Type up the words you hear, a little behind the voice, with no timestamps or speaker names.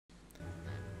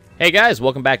Hey guys,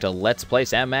 welcome back to Let's Play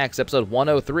Sam Max, episode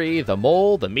 103, The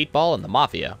Mole, the Meatball, and the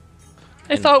Mafia.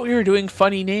 I thought we were doing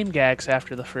funny name gags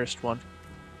after the first one.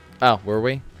 Oh, were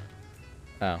we?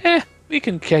 Oh. We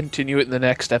can continue it in the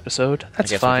next episode.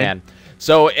 That's fine. We can.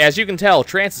 So, as you can tell,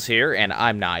 Trance is here, and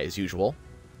I'm Nye as usual.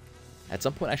 At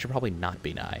some point, I should probably not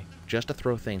be Nye, just to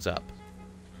throw things up.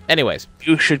 Anyways.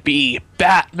 You should be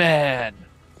Batman!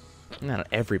 Not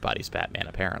everybody's Batman,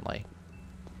 apparently.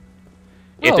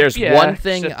 Well, if there's yeah, one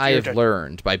thing except I you're have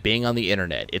learned by being on the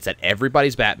internet, it's that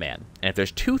everybody's Batman. And if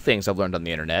there's two things I've learned on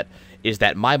the internet, is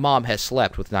that my mom has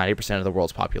slept with 90% of the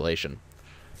world's population.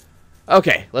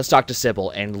 Okay, let's talk to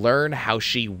Sybil and learn how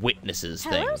she witnesses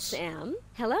things. Hello, Sam.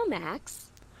 Hello,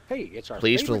 Max. Hey, it's our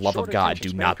Please, for the love of God, attention do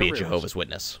span not be a careers. Jehovah's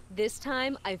Witness. This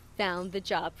time, I've found the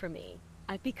job for me.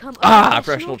 I've become a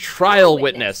professional trial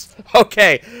witness.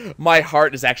 Okay, my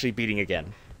heart is actually beating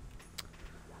again.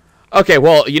 Okay,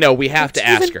 well, you know, we have to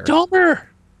ask her. Dumber.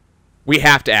 We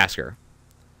have to ask her.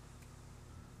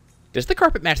 Does the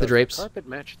carpet match the drapes? The carpet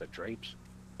match the drapes?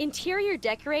 Interior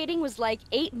decorating was like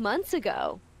 8 months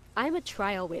ago. I'm a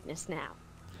trial witness now.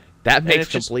 That makes it's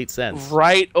just complete sense.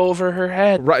 Right over her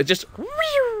head. Right, just,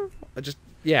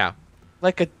 yeah.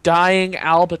 Like a dying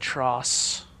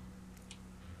albatross.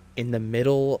 In the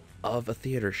middle of a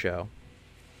theater show.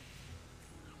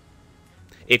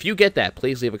 If you get that,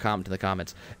 please leave a comment in the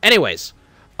comments. Anyways,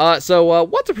 so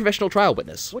what's a professional trial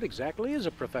witness? What exactly is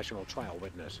a professional trial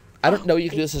witness? I don't know you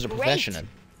can do this It's as a great. profession.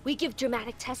 We give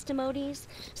dramatic testimonies,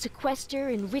 sequester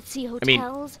in ritzy mean,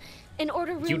 hotels, and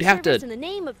order room you'd have service to- in the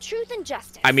name of truth and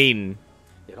justice. I mean,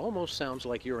 It almost sounds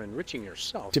like you're enriching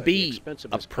yourself to at the be expense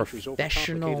of a this country's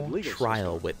professional overcomplicated legal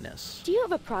trial system. witness. Do you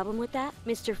have a problem with that,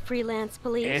 Mr. Freelance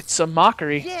Police? It's a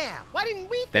mockery. Yeah, why didn't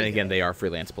we Then think again, of they are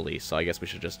freelance police, so I guess we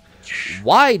should just...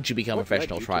 Why'd you become a What led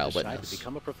professional you to trial decide to witness?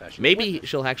 become a professional Maybe witness?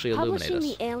 she'll actually illuminate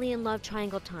Publishing us. the Alien Love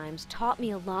Triangle Times taught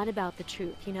me a lot about the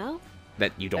truth, you know?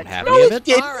 That you don't That's have right. any of No, it?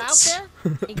 it far out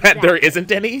there? That there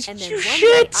isn't any? And then You one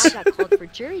shit! day I got called for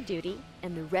jury duty,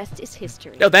 and the rest is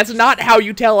history. No, that's not how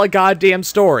you tell a goddamn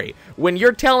story. When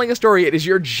you're telling a story, it is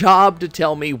your job to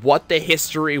tell me what the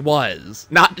history was.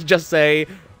 Not to just say,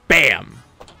 bam.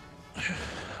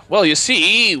 Well, you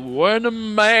see, when a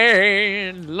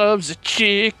man loves a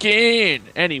chicken.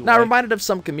 Anyway. Now, I'm reminded of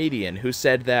some comedian who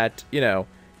said that, you know,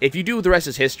 if you do the rest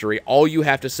is history, all you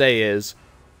have to say is,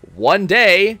 one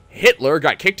day, Hitler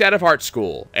got kicked out of art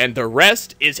school, and the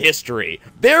rest is history.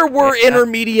 There were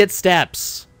intermediate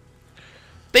steps.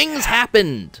 Things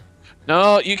happened.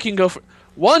 No, you can go for...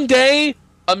 One day,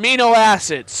 amino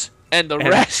acids. And the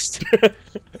rest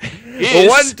is...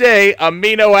 One day,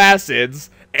 amino acids,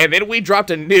 and then we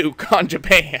dropped a nuke on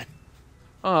Japan.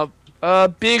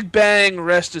 Big Bang,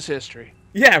 rest is history.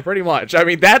 Yeah, pretty much. I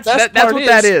mean, that's what part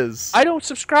that is. I don't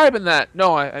subscribe in that.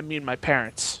 No, I mean my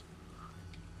parents.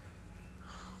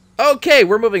 Okay,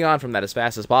 we're moving on from that as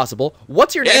fast as possible.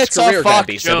 What's your next It's a career gonna fuck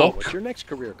be, joke. Sybil? What's your next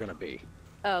career going to be?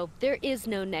 Oh, there is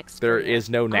no next There career. is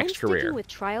no next I'm career. sticking with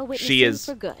trial witnessing She is-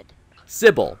 for good.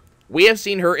 Sybil. We have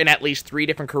seen her in at least 3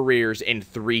 different careers in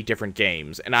 3 different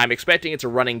games, and I'm expecting it's a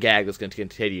running gag that's going to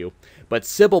continue, but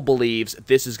Sybil believes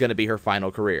this is going to be her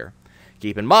final career.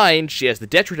 Keep in mind, she has the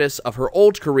detritus of her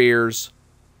old careers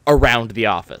around the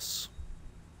office.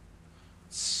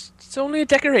 It's only a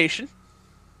decoration.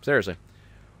 Seriously.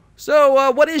 So,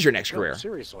 what is your next No, career?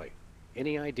 seriously.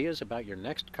 Any ideas about your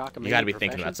next cockamamie You gotta be profession?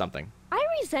 thinking about something. I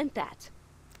resent that.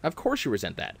 Of course you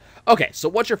resent that. Okay, so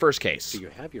what's your first case? Do you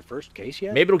have your first case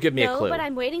yet? Maybe it'll give me a No, clue. but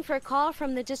I'm waiting for a call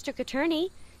from the district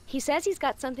attorney. He says he's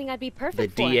got something I'd be The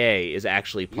perfect for. DA is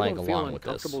actually You playing don't feel along with this.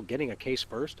 uncomfortable getting a case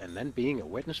first and then being a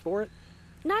witness for it?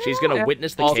 Not She's at going all. to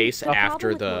witness the Well, case the problem after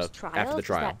with the most trials is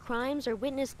trial. that crimes are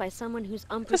witnessed by someone who's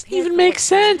unprepared Doesn't even for make what's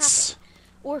gonna sense. happen,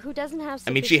 or who doesn't have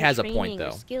I mean, she sufficient has a point, training or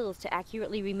though. skills to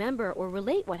accurately remember or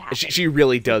relate what happened. She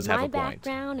really does With have a my point.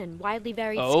 background and widely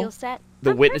varied Oh? skill set, The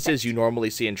I'm witnesses perfect. you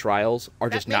normally see in trials are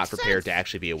That just not makes prepared sense. to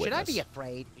actually be a Should I witness. be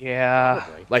afraid? Yeah.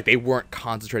 Probably. Like, they weren't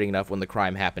concentrating enough when the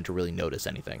crime happened to really notice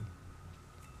anything.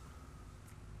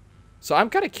 So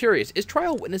I'm kind of curious, is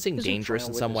trial witnessing Isn't dangerous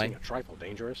trial in some way? witnessing a trifle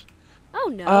dangerous? Oh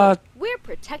no, we're Are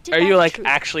protected. by you the like truth.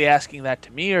 actually asking that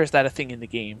to me, or is that a thing in the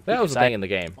game? That was Because the thing in the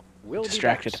game. We'll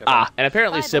Distracted. Be back, Sybil. Ah. And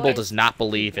apparently Bye, Sybil boys. does not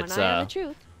believe Keep it's one eye on the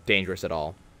truth. dangerous at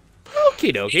all.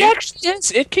 Okie dokie. It actually is.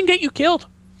 It can get you killed.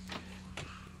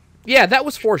 Yeah, that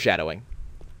was foreshadowing.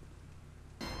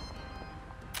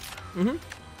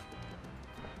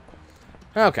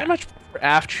 Okay. How much for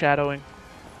aft shadowing?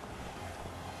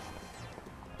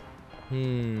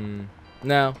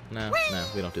 No,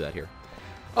 we don't do that here.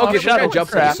 Oh, Okay, so we're shadow gonna jump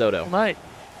for to aft DeSoto. all night,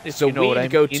 if So you know we what need I to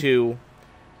go mean. to...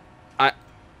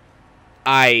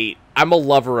 I'm a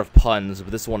lover of puns,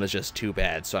 but this one is just too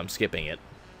bad, so I'm skipping it.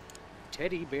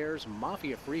 Teddy Bear's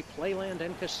mafia-free playland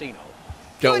and casino.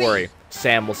 Don't worry,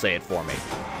 Sam will say it for me.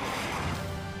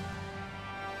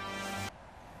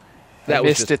 I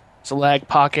missed it. It's a lag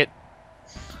pocket.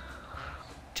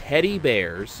 Teddy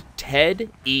Bears, Ted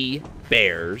E.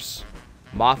 Bears,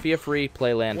 mafia-free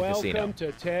playland and casino. Welcome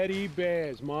to Teddy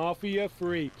Bear's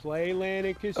Mafia-Free Playland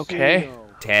and Casino. Okay.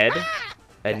 Ted,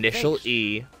 initial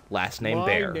E, last name My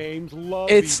Bear. name's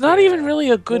Lovey It's not Bear. even really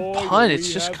a good Boy, pun. do It's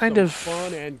we just have kind some of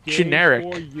fun and games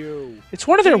generic. for you. It's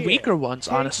one of their Here, weaker ones,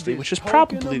 take honestly, this which is token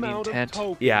probably the amount of intent.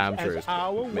 tokens Yeah, I'm sure as it's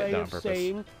our made way that on of purpose.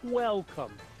 saying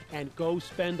welcome, and go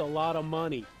spend a lot of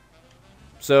money.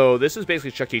 So this is basically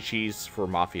Chuck E. Cheese for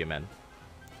mafia men.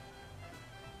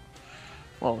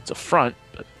 Well, it's a front,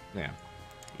 but Yeah.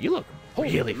 You look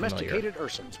Holy really familiar. domesticated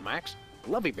Ursons, Max.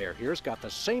 Lovey Bear here's got the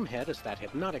same head as that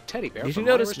hypnotic teddy bear. Did you from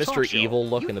notice Myra's talk Mr. show. Evil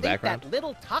look You in the think background? that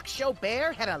little talk show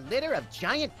bear had a litter of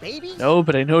giant babies? no,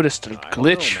 but I noticed a I don't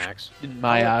glitch know, Max. in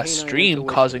my Our canine stream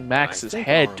intuition, causing I Max's think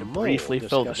head our to mole briefly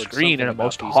fill the discovered screen in a something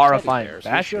most about these horrifying teddy bears we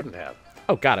fashion. shouldn't have.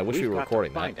 Oh god, I wish we We've were got to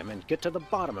recording that. find him and get to the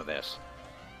bottom of this.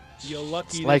 You're lucky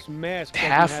It's this like mask doesn't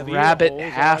half have ear rabbit, holes, or I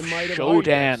half might have heard that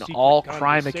Shodan, secret all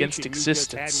crime against conversation you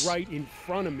just had existence. right in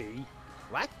front of me.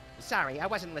 What? Sorry, I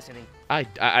wasn't listening.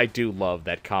 I do love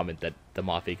that comment that the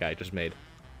Mafia guy just made.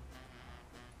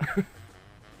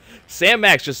 Sam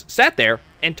Max just sat there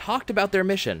and talked about their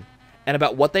mission and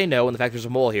about what they know and the fact there's a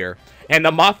mole here. And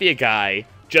the Mafia guy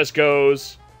just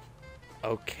goes,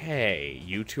 okay,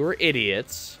 you two are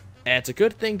idiots. And it's a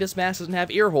good thing this mask doesn't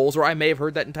have ear holes or I may have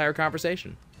heard that entire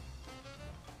conversation.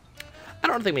 I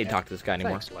don't think we need to talk to this guy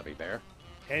anymore. Thanks, Lovey Bear.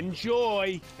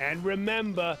 Enjoy, and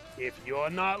remember, if you're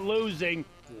not losing,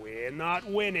 we're not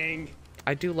winning.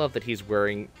 I do love that he's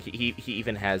wearing, he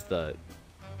even has the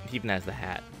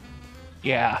hat.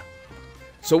 Yeah.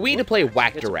 So we need to play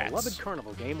Whack It's the a Rats. beloved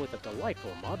carnival game with a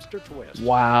delightful mobster twist.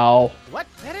 Wow. What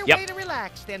better Yep. way to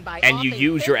relax than by And you offing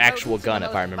use your dead actual rodents in gun, the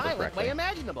if I most remember violent correctly. way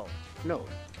imaginable. No,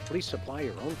 please supply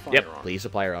your own firearm. Yep, please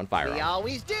supply your own We firearm.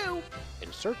 always do.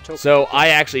 Insert token. So I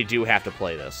actually do have to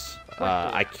play this.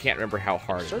 I can't remember how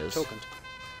hard it Insert is. token.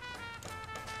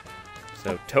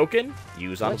 So token,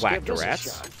 use on Let's Whack give the this a Rats.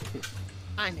 shot.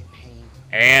 I'm in pain.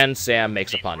 And Sam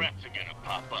makes a pun. Rats are gonna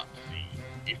pop up.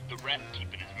 See, if the rat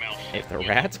keeping his mouth shut, If the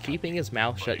rat's keeping his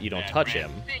mouth shut, you don't that touch rat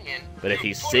him. singing, But if you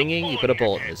he's put a singing, you put a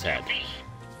bullet in his head. Cappy.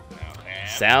 Now have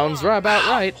Sounds fun. about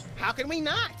right. How can we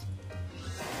not?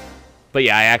 But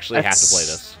yeah, I actually have to That's- play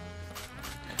this.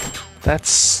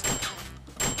 That's...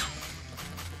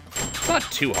 It's not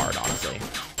too hard, honestly.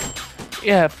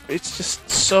 Yeah, it's just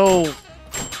so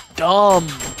dumb.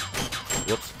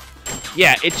 Whoops.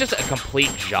 Yeah, it's just a complete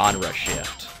genre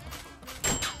shift.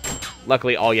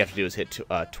 Luckily, all you have to do is hit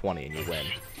 20 and you win.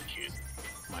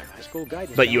 My high school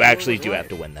guidance. But you counselor actually was do right. have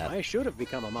to win that. I should have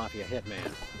become a mafia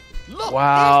hitman. Look,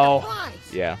 Wow. there's the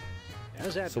prize. Yeah.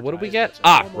 As So what do we advertised, get? it's an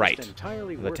Ah, almost right.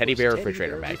 entirely The teddy worthless bear teddy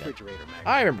refrigerator bear magnet. refrigerator magnet.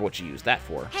 I remember what you used that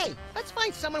for. Hey, let's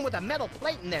find someone with a metal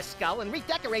plate in their skull and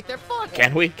redecorate their forehead.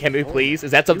 Can we? Can we please? Is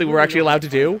that something You we're really actually know allowed to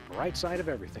how find do? the Right side of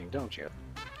everything, don't you?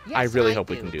 Yes, I really hope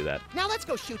we can do that. Now let's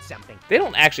go shoot something. They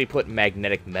don't actually put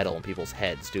magnetic metal in people's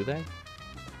heads, do they?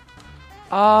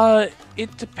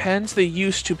 It depends. They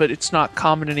used to, but it's not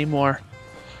common anymore.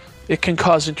 It can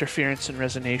cause interference and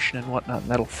resonation and whatnot,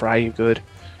 and that'll fry you good.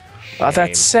 Shame.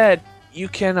 That said, you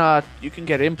can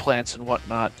get implants and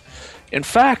whatnot. In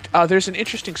fact, there's an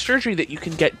interesting surgery that you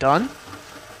can get done,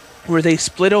 where they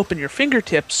split open your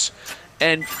fingertips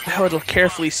and have a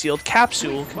carefully sealed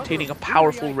capsule containing a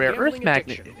powerful rare earth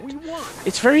magnet in it.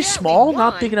 It's very Yeah, we small,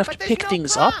 not won, big enough but to there's pick no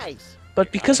things up, prize.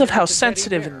 but because of how It's a teddy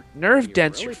sensitive bear. and nerve You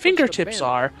dense really your pushed the fingertips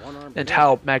band are, on one-armed and man.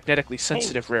 how magnetically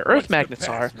sensitive rare earth magnets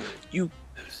are, you,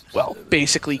 well,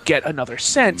 basically get another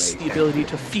sense, the ability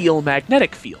to feel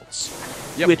magnetic fields,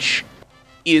 which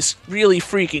is really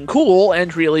freaking cool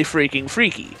and really freaking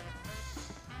freaky.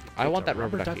 I want It's a that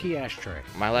rubber ducky. ashtray.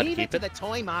 Am I allowed to Leave it keep to it? the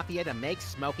toy mafia to make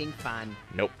smoking fun.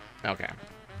 Nope. Okay.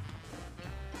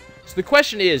 So the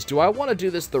question is, do I want to do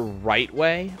this the right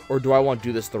way, or do I want to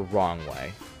do this the wrong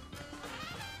way?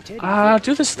 Teddy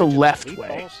Do this the Bear's left meatball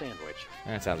way. Sandwich.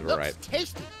 That sounds about Looks right.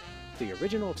 tasty. The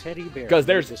original teddy bear. Because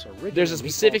made there's this a original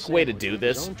specific meatball way to sandwich do with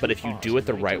his this, own but two if you paws do it in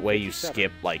the right way, you 1957.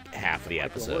 skip like half of the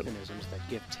episode. Microorganisms that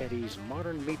give teddies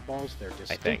modern meatballs their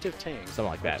think. distinctive tang. Something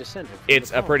like are that. descended from It's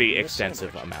the a pretty colony in the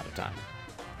extensive sandwich. amount of time.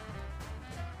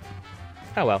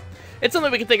 Oh well. It's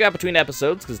something we can think about between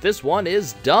episodes, because this one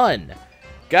is done.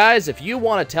 Guys, if you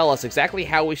want to tell us exactly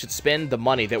how we should spend the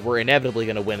money that we're inevitably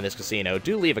going to win in this casino,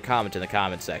 do leave a comment in the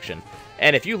comment section.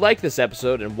 And if you like this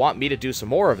episode and want me to do some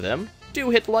more of them, do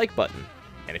hit the like button.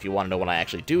 And if you want to know when I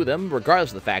actually do them,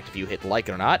 regardless of the fact if you hit like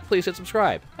it or not, please hit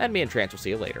subscribe. And me and Trance will see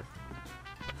you later.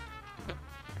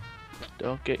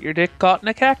 Don't get your dick caught in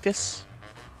a cactus.